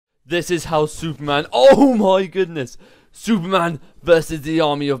This is how Superman, oh my goodness, Superman versus the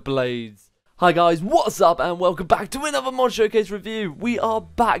Army of Blades. Hi guys, what's up and welcome back to another Mod Showcase review. We are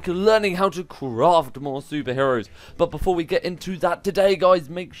back learning how to craft more superheroes. But before we get into that today guys,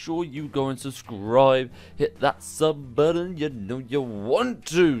 make sure you go and subscribe. Hit that sub button, you know you want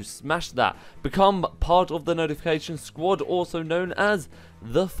to. Smash that. Become part of the notification squad, also known as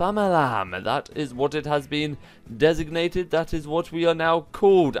the Famalam. That is what it has been designated. That is what we are now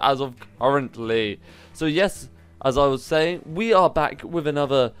called as of currently. So yes, as I was saying, we are back with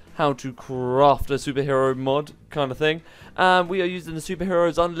another how to craft a superhero mod kind of thing. We are using the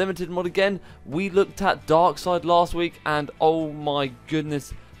Superheroes Unlimited mod again. We looked at DARKSEID last week and oh my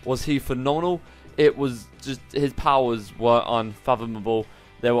goodness, was he phenomenal. It was just, his powers were unfathomable.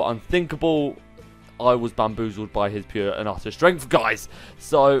 They were unthinkable. I was bamboozled by his pure and utter strength, guys.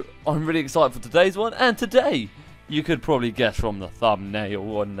 So I'm really excited for today's one, and today, you could probably guess from the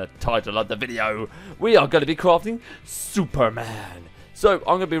thumbnail and the title of the video, we are going to be crafting Superman. So I'm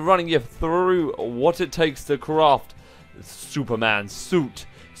going to be running you through what it takes to craft Superman suit.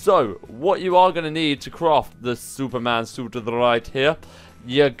 So what you are going to need to craft the Superman suit to the right here,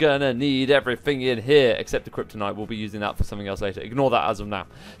 you're going to need everything in here except the kryptonite. We'll be using that for something else later. Ignore that as of now.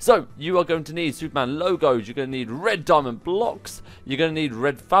 So you are going to need Superman logos. You're going to need red diamond blocks. You're going to need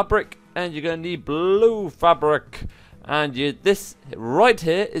red fabric. And you're going to need blue fabric. And this right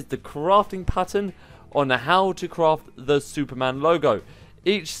here is the crafting pattern on how to craft the Superman logo.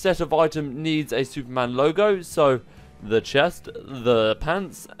 Each set of item needs a Superman logo. So the chest, the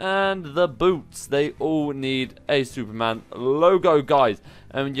pants, and the boots, they all need a Superman logo, guys.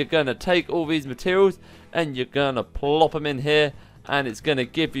 And you're going to take all these materials and you're going to plop them in here. And it's going to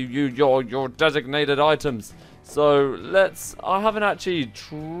give you your designated items. So I haven't actually,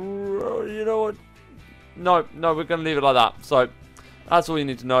 you know what, no, we're going to leave it like that. So that's all you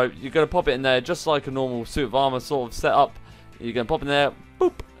need to know. You're going to pop it in there just like a normal suit of armor sort of setup. You're going to pop in there,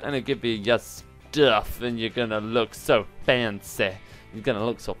 boop, and it'll give you your stuff, and you're going to look so fancy. You're going to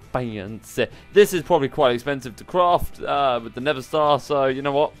look so fancy. This is probably quite expensive to craft with the Never Star, so you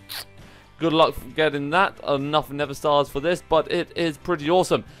know what? Good luck for getting that. Enough Never Stars for this, but it is pretty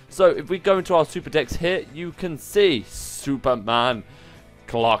awesome. So if we go into our super decks here, you can see Superman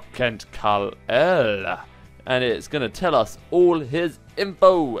Clark Kent Kal-El. And it's going to tell us all his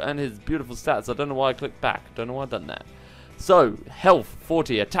info and his beautiful stats. I don't know why I clicked back. Don't know why I've done that. So, health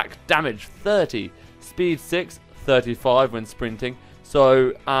 40, attack damage 30, speed 6, 35 when sprinting.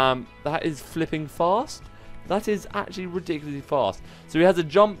 So, that is flipping fast. That is actually ridiculously fast. So he has a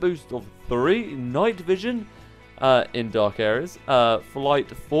jump boost of 3, night vision in dark areas, flight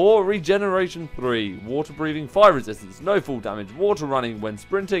 4, regeneration 3, water breathing, fire resistance, no fall damage, water running when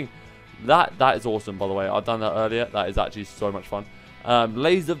sprinting. That is awesome, by the way. I've done that earlier. That is actually so much fun.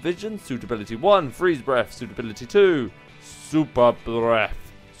 Laser vision, suitability 1, freeze breath, suitability 2, super breath,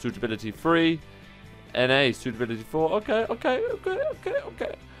 suitability 3, NA, suitability 4. Okay.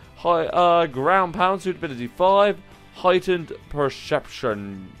 High ground pound, suitability 5, heightened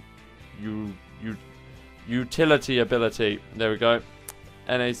perception, utility ability. There we go.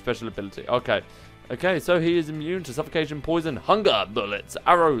 NA special ability. Okay, so he is immune to suffocation, poison, hunger, bullets,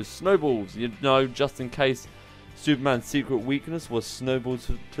 arrows, snowballs. You know, just in case Superman's secret weakness was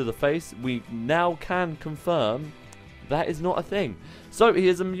snowballs to the face, we now can confirm that is not a thing. So he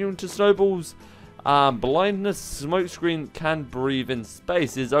is immune to snowballs. Blindness, smokescreen, can breathe in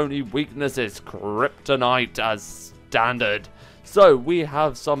space. His only weakness is kryptonite as standard. So we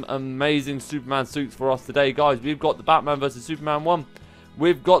have some amazing Superman suits for us today, guys. We've got the Batman vs Superman one.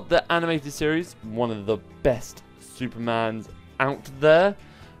 We've got the animated series, one of the best Supermans out there.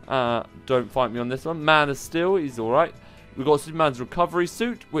 Don't fight me on this one. Man of Steel, he's alright. We've got Superman's recovery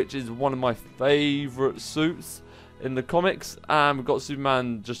suit, which is one of my favourite suits in the comics. And we've got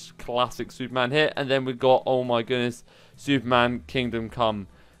Superman, just classic Superman here. And then we've got, oh my goodness, Superman Kingdom Come.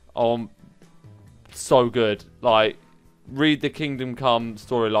 So good. Like, read the Kingdom Come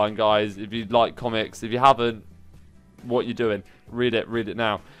storyline, guys. If you like comics, if you haven't, what you doing? Read it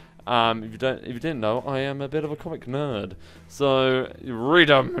now. If you didn't know, I am a bit of a comic nerd. So read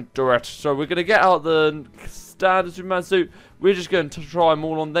them, do it. So we're gonna get out the standard Superman suit. We're just going to try them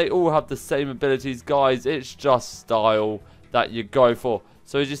all on. They all have the same abilities, guys. It's just style that you go for.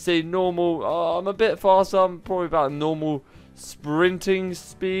 So as you see, normal. I'm a bit faster. I'm probably about normal sprinting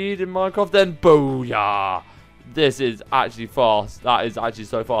speed in Minecraft. Then booyah! This is actually fast. That is actually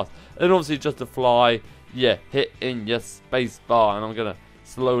so fast. And obviously just to fly, yeah, hit in your space bar. And I'm gonna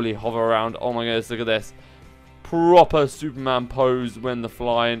slowly hover around. Oh my goodness, look at this. Proper Superman pose when they're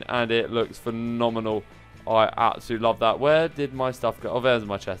flying, and it looks phenomenal. I absolutely love that. Where did my stuff go? Oh, there's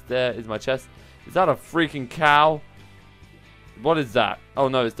my chest. There is my chest. Is that a freaking cow? What is that? Oh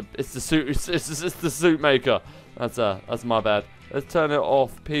no, it's the suit. It's the suit maker. That's my bad. Let's turn it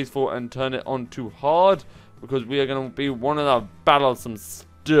off peaceful and turn it on to hard, because we are gonna be wanting to battle some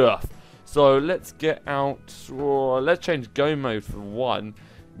stuff. So let's get out. Let's change game mode for 1.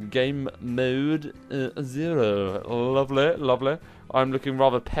 Game mode 0. Lovely, lovely. I'm looking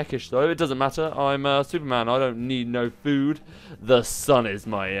rather peckish though. It doesn't matter. I'm Superman. I don't need no food. The sun is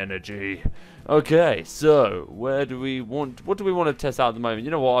my energy. Okay, so what do we want to test out at the moment?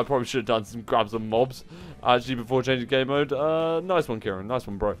 You know what? I probably should have done grab some mobs actually before changing game mode. Nice one, Kieran. Nice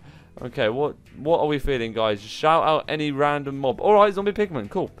one, bro. Okay, what are we feeling, guys? Shout out any random mob. Alright, zombie pigman,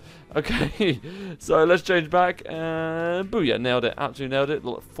 cool. Okay, so let's change back and booyah, nailed it, absolutely nailed it.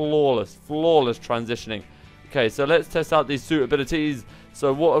 Look, flawless transitioning. Okay, so let's test out these suit abilities.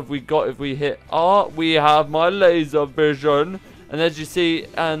 So what have we got if we hit R? We have my laser vision. And as you see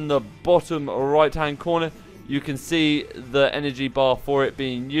in the bottom right hand corner, you can see the energy bar for it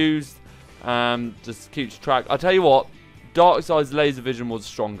being used. Just keeps track. I tell you what, DARKSEID's laser vision was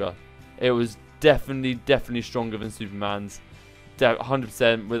stronger. It was definitely stronger than Superman's.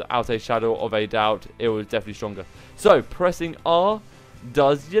 100% without a shadow of a doubt. It was definitely stronger. So pressing R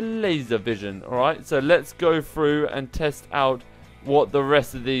does your laser vision. Alright, so let's go through and test out what the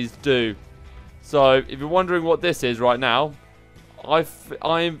rest of these do. So if you're wondering what this is right now,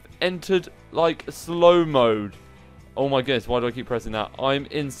 I've entered like slow mode. Oh my goodness, why do I keep pressing that? I'm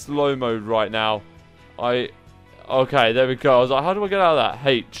in slow mode right now. Okay, there we go. I was like, how do I get out of that?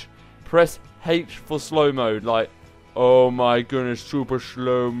 H. Press H for slow mode. Like, oh my goodness, super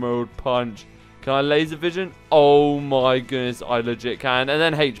slow mode punch. Can I laser vision? Oh my goodness, I legit can. And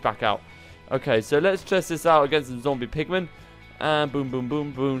then H back out. Okay, so let's test this out against some zombie pigmen. And boom, boom,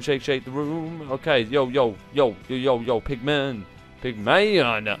 boom, boom, shake, shake the room. Okay, yo, pigman.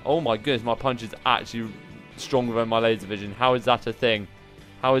 Pigman. Oh my goodness, my punch is actually stronger than my laser vision. How is that a thing?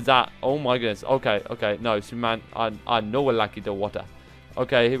 How is that? Oh my goodness. Okay, okay. No, Superman, I know I like it the water.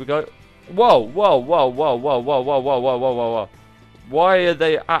 Okay, here we go. Whoa, whoa, whoa, whoa, whoa, whoa, whoa, whoa, whoa, whoa, whoa, whoa. Why are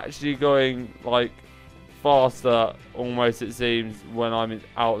they actually going, like, faster, almost, it seems, when I'm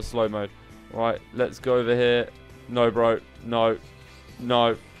out of slow mode? Right, let's go over here. No, bro. No.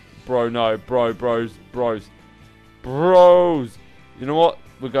 No. Bro, no. Bros. You know what?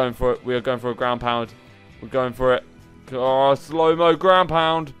 We're going for it. We are going for a ground pound. We're going for it. Oh, slow-mo ground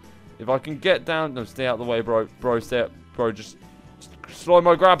pound. If I can get down. No, stay out of the way, bro. Bro, stay up. Bro, just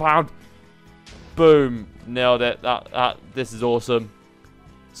slow-mo ground pound. Boom. Nailed it. This is awesome.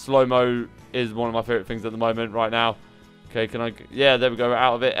 Slow-mo is one of my favorite things at the moment right now. Okay, can I... Yeah, there we go. We're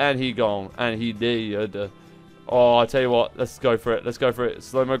out of it. And he gone. And he did. Oh, I tell you what. Let's go for it. Let's go for it.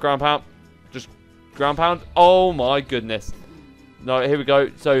 Slow-mo ground pound. Just ground pound. Oh, my goodness. No, here we go.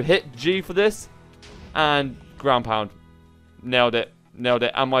 So, hit G for this. And ground pound. Nailed it. Nailed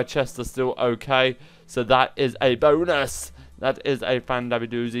it. And my chests are still okay. So, that is a bonus. That is a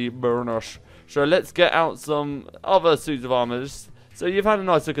fan-dabby-doozy bonus. So, let's get out some other suits of armor. So, you've had a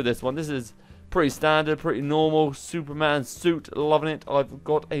nice look at this one. This is pretty standard, pretty normal. Superman suit. Loving it. I've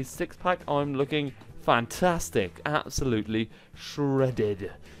got a six-pack. I'm looking fantastic. Absolutely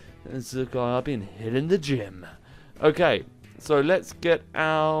shredded. This is a guy I've been hitting the gym. Okay. So, let's get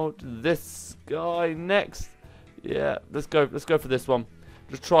out this guy next. Yeah, let's go for this one.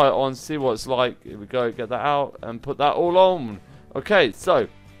 Just try it on, see what it's like. Here we go, get that out and put that all on. Okay, so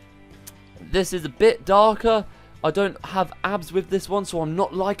this is a bit darker. I don't have abs with this one, so I'm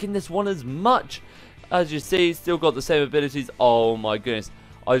not liking this one as much. As you see, still got the same abilities. Oh my goodness.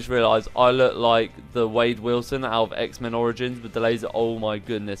 I just realised I look like the Wade Wilson out of X-Men Origins with the laser. Oh my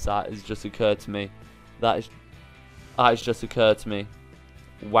goodness, that has just occurred to me. That has just occurred to me.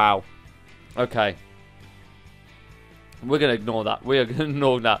 Wow. Okay. We're going to ignore that. We are going to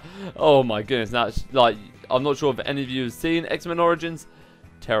ignore that. Oh my goodness. That's like, I'm not sure if any of you have seen X-Men Origins.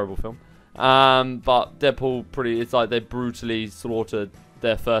 Terrible film. But Deadpool it's like they brutally slaughtered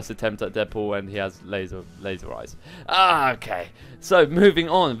their first attempt at Deadpool and he has laser eyes. Okay. So moving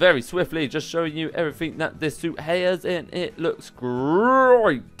on very swiftly, just showing you everything that this suit has and it looks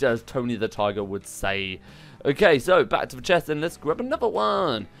great, as Tony the Tiger would say. Okay, so back to the chest and let's grab another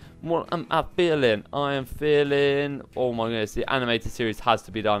one. What am I feeling? I am feeling... Oh my goodness, the animated series has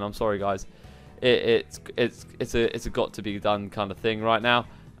to be done. I'm sorry, guys. It's a got to be done kind of thing right now.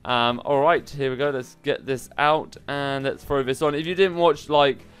 Alright, here we go. Let's get this out and let's throw this on. If you didn't watch,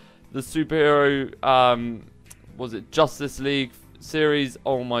 like, the superhero, was it Justice League series?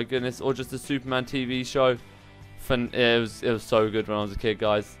 Oh my goodness. Or just the Superman TV show. It was so good when I was a kid,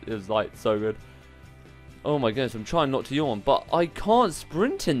 guys. It was, like, so good. Oh my goodness, I'm trying not to yawn, but I can't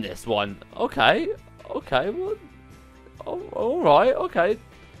sprint in this one. Okay, well, alright, okay.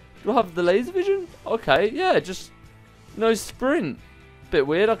 Do I have the laser vision? Okay, yeah, just no sprint. Bit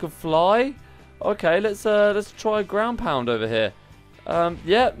weird, I can fly. Okay, let's try ground pound over here.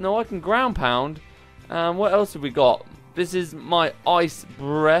 Yeah, no, I can ground pound. What else have we got? This is my ice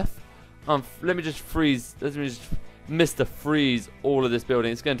breath. Let me just freeze. Let me just Mr. Freeze all of this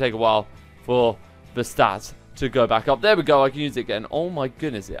building. It's going to take a while for the stats to go back up. There we go. I can use it again. Oh my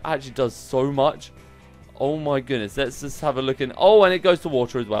goodness, it actually does so much. Oh my goodness. Let's just have a look in. Oh, and it goes to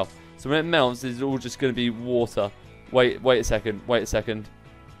water as well. So when it melts, it's all just going to be water. Wait a second. Wait a second.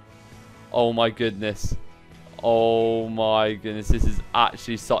 Oh my goodness. Oh my goodness. This is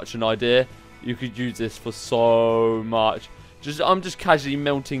actually such an idea. You could use this for so much. I'm just casually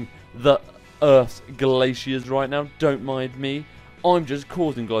melting the Earth's glaciers right now. Don't mind me. I'm just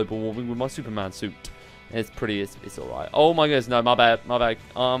causing global warming with my Superman suit. It's pretty. It's alright. Oh my goodness. No, my bad. My bad.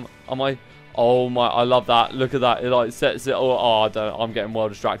 Am I? Oh my. I love that. Look at that. It like sets it. Oh, I don't. I'm getting well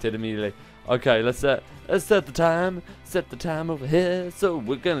distracted immediately. Okay, let's set the time. Set the time over here. So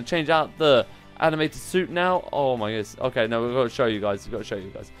we're gonna change out the animated suit now. Oh my goodness. Okay, no, we've got to show you guys. We've got to show you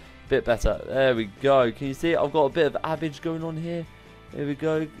guys. Bit better. There we go. Can you see? I've got a bit of average going on here. There we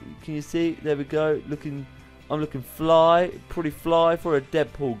go. Can you see? There we go. I'm looking fly. Pretty fly for a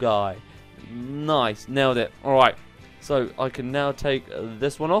Deadpool guy. Nice. Nailed it. Alright. So I can now take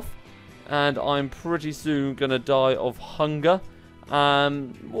this one off. And I'm pretty soon going to die of hunger.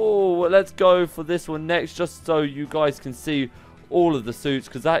 Let's go for this one next. Just so you guys can see all of the suits.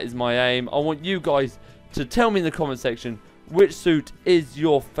 Because that is my aim. I want you guys to tell me in the comment section which suit is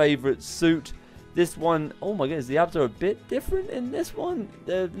your favorite suit. This one, oh my goodness, the abs are a bit different in this one.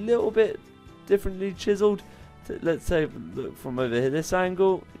 They're a little bit differently chiseled. Let's say, look from over here, this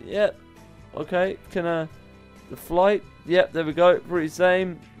angle. Yep. Okay. The flight. Yep, there we go. Pretty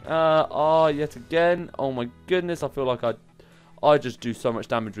same. Yet again. Oh my goodness, I feel like I just do so much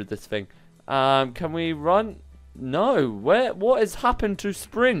damage with this thing. Can we run? No. What has happened to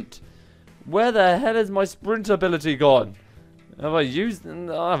sprint? Where the hell is my sprint ability gone? Have I used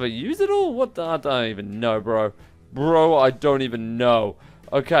it all? What I don't even know, bro. Bro, I don't even know.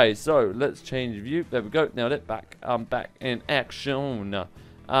 Okay, so let's change view. There we go. Nailed it. Back in action.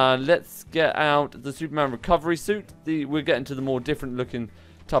 Let's get out the Superman recovery suit. We're getting to the more different looking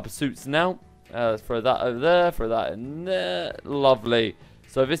type of suits now. Throw that over there. Throw that in there. Lovely.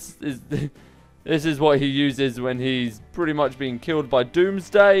 So this is what he uses when he's pretty much being killed by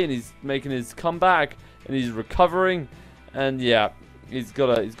Doomsday and he's making his comeback and he's recovering. And yeah, he's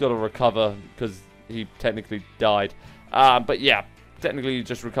gotta recover because he technically died. But yeah, technically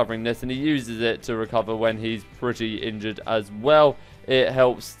just recovering this, and he uses it to recover when he's pretty injured as well. It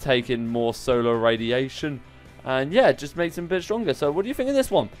helps take in more solar radiation, and yeah, it just makes him a bit stronger. So what do you think of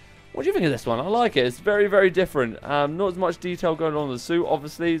this one? What do you think of this one? I like it. It's very, very different. Not as much detail going on in the suit,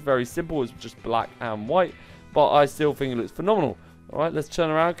 obviously. It's very simple. It's just black and white, but I still think it looks phenomenal. Alright, let's turn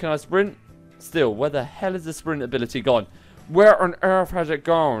around. Can I sprint? Still, where the hell is the sprint ability gone? Where on earth has it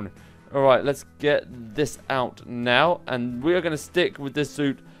gone? Alright, let's get this out now. And we are going to stick with this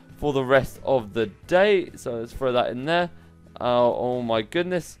suit for the rest of the day. So let's throw that in there. Oh my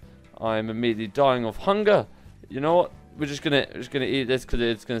goodness. I'm immediately dying of hunger. You know what? We're just gonna eat this because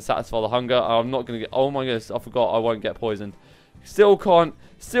it's gonna satisfy the hunger. I'm not gonna get. Oh my goodness! I forgot I won't get poisoned. Still can't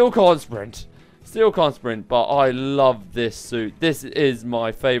sprint. Still can't sprint. But I love this suit. This is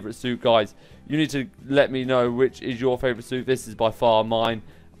my favorite suit, guys. You need to let me know which is your favorite suit. This is by far mine.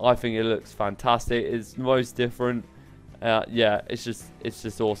 I think it looks fantastic. It's the most different. Yeah, it's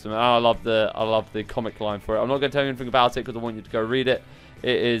just awesome. And I love the comic line for it. I'm not gonna tell you anything about it because I want you to go read it.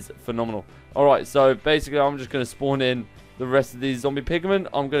 It is phenomenal. Alright, so basically I'm just going to spawn in the rest of these zombie pigmen.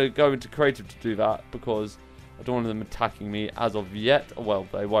 I'm going to go into creative to do that because I don't want them attacking me as of yet. Well,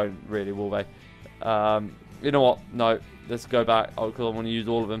 they won't really, will they? You know what? No, let's go back because I want to use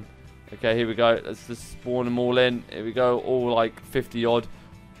all of them. Okay, here we go. Let's just spawn them all in. Here we go. All like 50 odd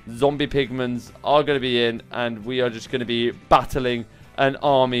zombie pigments are going to be in, and we are just going to be battling an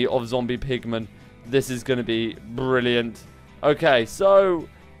army of zombie pigmen. This is going to be brilliant. Okay, so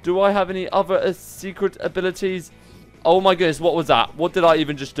do I have any other secret abilities? Oh my goodness, what was that? What did I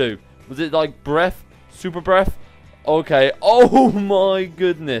even just do? Was it like breath? Super breath? Okay. Oh my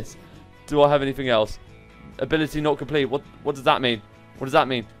goodness. Do I have anything else? Ability not complete. What does that mean? What does that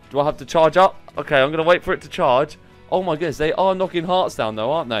mean? Do I have to charge up? Okay, I'm going to wait for it to charge. Oh my goodness, they are knocking hearts down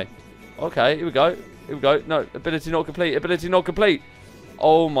though, aren't they? Okay, here we go. Here we go. No, ability not complete. Ability not complete.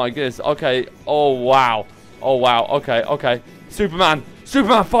 Oh my goodness. Okay. Oh wow. Oh wow. Okay, okay. Superman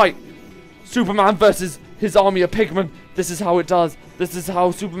fight. Superman versus his army of pigmen. This is how it does. This is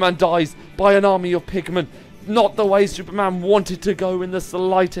how Superman dies, by an army of pigmen. Not the way Superman wanted to go in the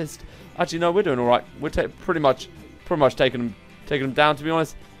slightest. Actually, no, we're doing all right. We're pretty much taking him down, to be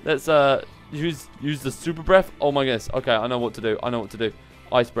honest. Let's use the super breath. Oh my goodness. Okay, I know what to do. I know what to do.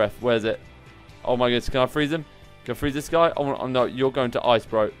 Ice breath. Where's it? Oh my goodness. Can I freeze him? Can I freeze this guy? Oh no, you're going to ice,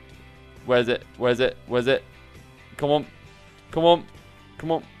 bro. Where's it? Where's it? Where's it? Come on. Come on.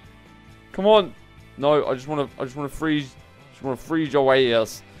 Come on. Come on. No, I just want to freeze. Just want to freeze your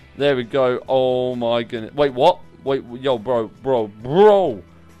ass. There we go. Oh my goodness. Wait, what? Wait, yo, bro. No,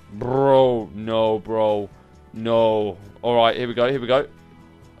 bro. No. All right, here we go. Here we go.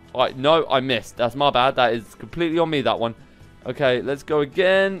 All right, no, I missed. That's my bad. That is completely on me, that one. Okay, let's go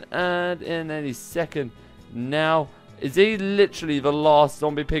again. And in any second now. Is he literally the last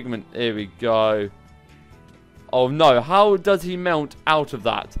zombie pigment? Here we go. Oh no, how does he melt out of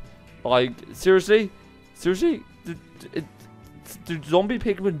that? Like, seriously? Seriously? Do zombie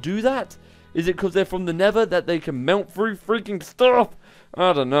pigmen do that? Is it because they're from the nether that they can melt through freaking stuff?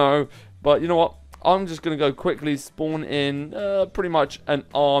 I don't know. But you know what? I'm just going to go quickly spawn in pretty much an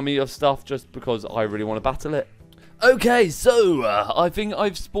army of stuff just because I really want to battle it. Okay, so I think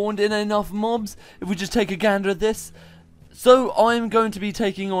I've spawned in enough mobs. If we just take a gander at this. So I'm going to be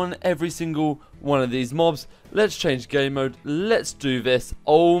taking on every single one of these mobs. Let's change game mode. Let's do this.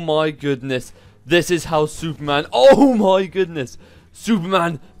 Oh my goodness. This is how Superman... Oh my goodness.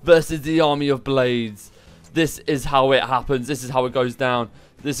 Superman versus the army of blades. This is how it happens. This is how it goes down.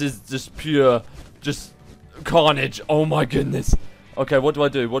 This is just pure... just carnage. Oh my goodness. Okay, what do I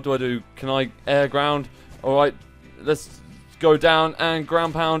do? What do I do? Can I air ground? Alright, let's go down and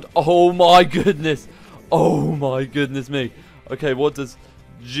ground pound. Oh my goodness. Oh my goodness me. Okay, what does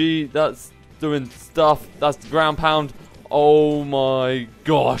G... that's doing stuff. That's the ground pound. Oh my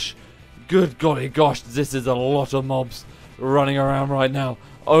gosh. Good golly gosh. This is a lot of mobs running around right now.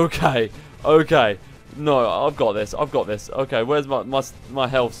 Okay. Okay. No, I've got this. I've got this. Okay, where's my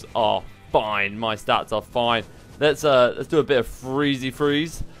healths are fine. My stats are fine. Let's do a bit of freezy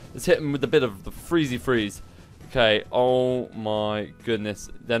freeze. Let's hit him with a bit of the freezy freeze. Okay. Oh my goodness.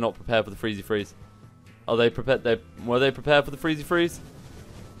 They're not prepared for the freezy freeze. Are they prepared? Were they prepared for the freezy freeze?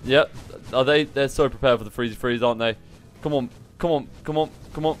 Yep. Are they? They're so prepared for the freezy freeze, aren't they? Come on. Come on. Come on.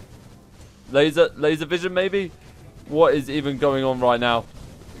 Come on. Laser vision, maybe? What is even going on right now?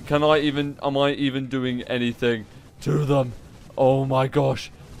 Am I even doing anything to them? Oh my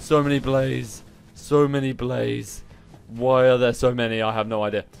gosh. So many blaze. So many blaze. Why are there so many? I have no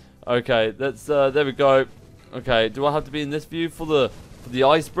idea. Okay, let's there we go. Okay, do I have to be in this view for the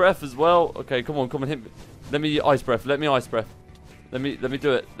ice breath as well? Okay, come on, hit me. Let me ice breath. Let me ice breath. Let me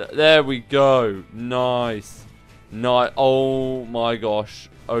do it. There we go. Nice. Nice. Oh my gosh.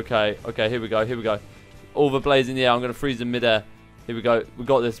 Okay, okay, here we go. Here we go. All the blaze in the air. I'm going to freeze in midair. Here we go. We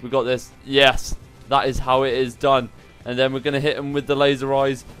got this. We got this. Yes. That is how it is done. And then we're going to hit him with the laser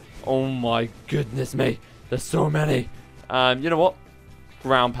eyes. Oh my goodness me. There's so many. You know what?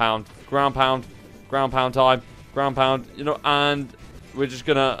 Ground pound. Ground pound. Ground pound time. Ground pound. You know, and we're just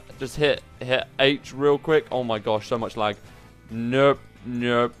going to hit H real quick. Oh my gosh, so much lag. Nope.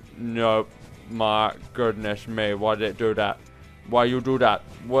 Nope. Nope. My goodness me. Why did it do that? Why you do that?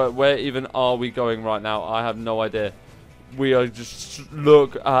 Where even are we going right now? I have no idea. We are just...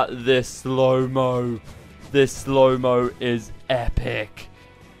 look at this slow-mo. This slow-mo is epic.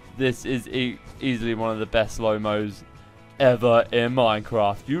 This is easily one of the best slow-mos ever in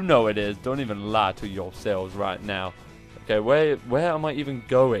Minecraft. You know it is. Don't even lie to yourselves right now. Okay, where am I even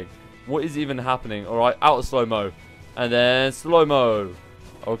going? What is even happening? Alright, out of slow-mo. And then slow-mo.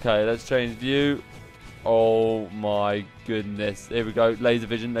 Okay, let's change view. Oh my goodness. Here we go. Laser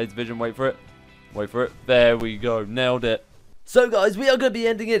vision. Laser vision. Wait for it. Wait for it. There we go. Nailed it. So guys, we are going to be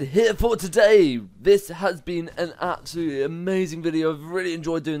ending it here for today. This has been an absolutely amazing video. I've really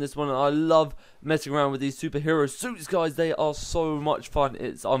enjoyed doing this one. And I love messing around with these superhero suits, guys. They are so much fun.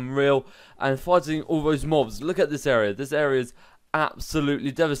 It's unreal. And fighting all those mobs. Look at this area. This area is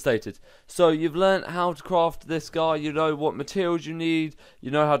absolutely devastated. So you've learned how to craft this guy, you know what materials you need, you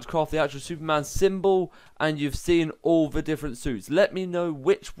know how to craft the actual Superman symbol, and you've seen all the different suits. Let me know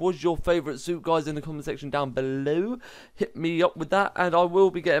which was your favorite suit, guys, in the comment section down below. Hit me up with that, and I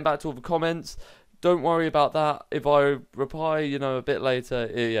will be getting back to all the comments. Don't worry about that. If I reply, you know, a bit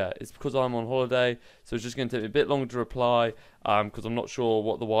later, yeah, it's because I'm on holiday, so it's just going to take me a bit longer to reply, because I'm not sure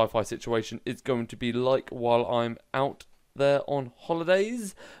what the Wi-Fi situation is going to be like while I'm out there on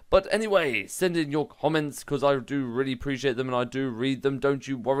holidays. But anyway, send in your comments because I do really appreciate them and I do read them. Don't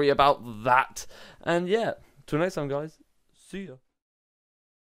you worry about that. And yeah, till next time, guys. See ya.